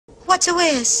What's a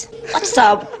whiz?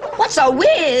 What's a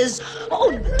whiz?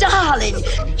 Oh, darling,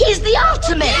 he's the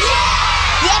ultimate.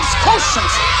 The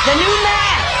ex-quotient, the new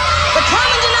man, the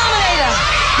common denominator,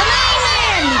 the main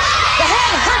man, the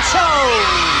head honcho.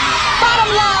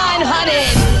 Bottom line, honey.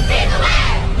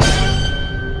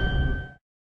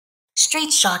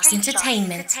 Street Sharkz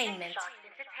Entertainment.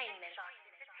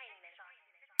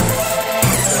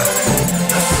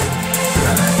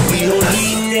 We don't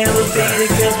need an elevator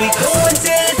cause we going to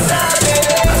the top, baby.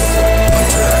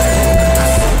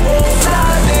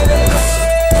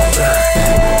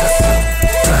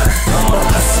 I'm a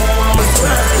hustle, I'm a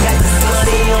grind. Got this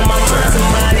money on my mind.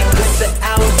 Somebody put the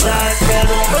hourglass, grab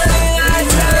the money I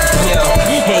time. Yo,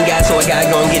 ain't got so I gotta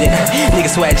go and get it. Nigga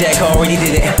swag Jack already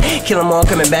did it. Kill 'em all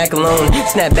coming back alone.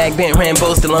 Snap back, bent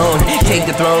Rambo Stallone. Take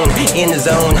the throne, in the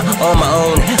zone, on my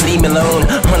own. Leave me alone.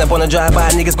 Run up on a drive-by,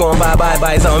 niggas going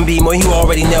bye-bye. Zombie, more you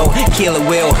already know. Kill a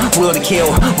will to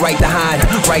kill. Right to hide,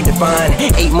 right to find.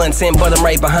 8 months in, but I'm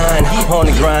right behind. On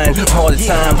the grind, all the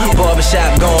time.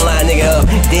 Barbershop, gon' line nigga up.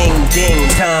 Ding, ding,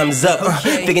 time's up.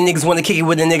 Figure niggas wanna kick it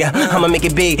with a nigga. I'ma make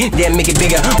it big, then make it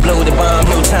bigger. Blow the bomb,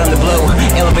 no time to blow.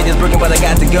 Elevator's broken, but I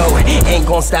got to go. Ain't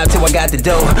gon' stop till I got the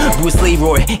dough. Bruce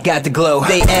Leroy, got the glow.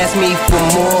 They ask me for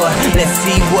more, let's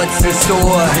see what's in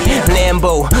store.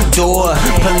 Lambo, door,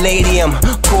 Palladium,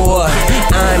 core,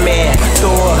 Iron Man,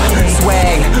 Thor,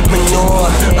 swag, manure.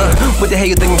 What the hell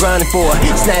you think I'm grinding for?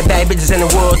 Snapback bitches in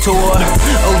the world tour.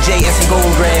 OJ and some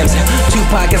gold grams.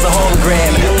 Tupac as a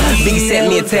hologram. Biggie sent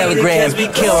me a telegram.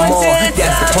 Kill 'em all,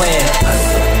 that's the plan.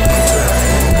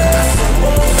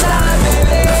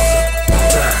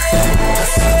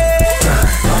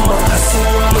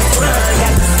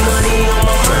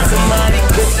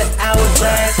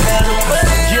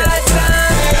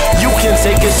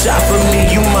 Take a shot from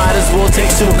me, you might as well take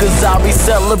two. Cause I'll be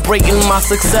celebrating my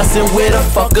success, and where the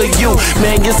fuck are you?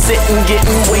 Man, you're sitting,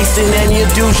 getting wasted, and your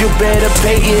dues, you better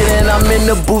pay it. And I'm in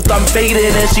the booth, I'm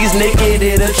faded, and she's naked,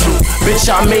 in the truth. Bitch,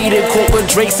 I made it, corporate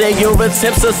Drake said your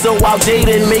attempts are so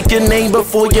outdated. Make your name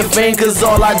before your fame, cause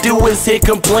all I do is hit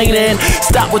complaining.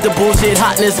 Stop with the bullshit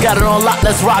hotness, got it on lock,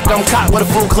 let's rock. I'm cocked with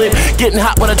a full clip, getting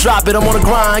hot when I drop it. I'm on the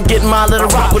grind, getting my little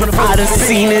rock with a full. I done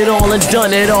seen it all and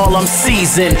done it all, I'm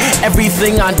seasoned.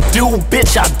 Everything I do,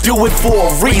 bitch, I do it for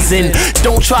a reason.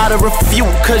 Don't try to refute,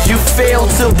 cause you fail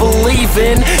to believe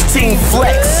in Team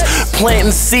Flex,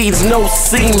 planting seeds, no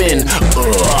semen.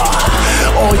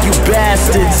 All you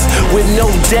bastards with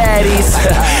no daddies,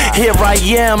 here I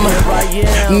am,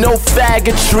 no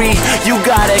faggotry. You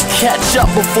gotta catch up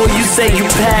before you say you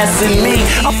passing me.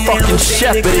 I'm fucking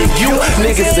shepherding you,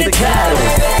 niggas are cattle.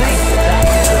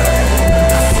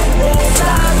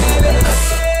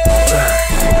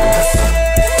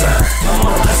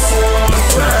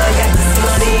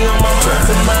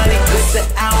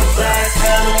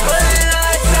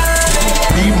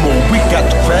 We got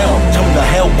the crown, tell me the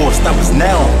hell boy, stop us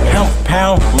now.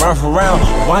 Pound, rough around,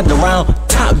 wind around,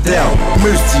 top down.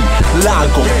 Mercy,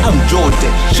 Lago, I'm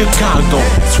Jordan, Chicago,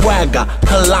 Swagger,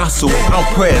 Colossal, I'm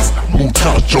Prez,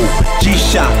 Muchacho,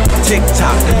 G-Shot,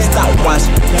 TikTok, stopwatch,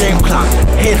 game clock,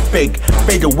 head fake,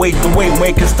 fade away, the way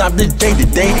maker, stop the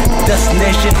day-to-day,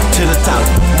 destination to the top.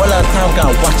 One at a time,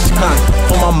 gotta watch this clock.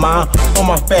 For my mom, for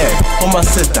my fam, for my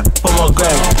sister, for my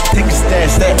grandma. Take a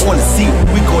stand, stay on the seat.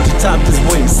 We go to the top, just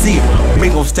wait and see. We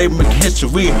gon' stay, make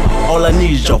history. All I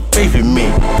need is your faith in me. We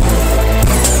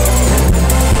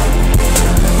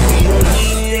don't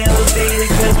need an elevator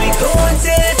cause we going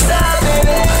to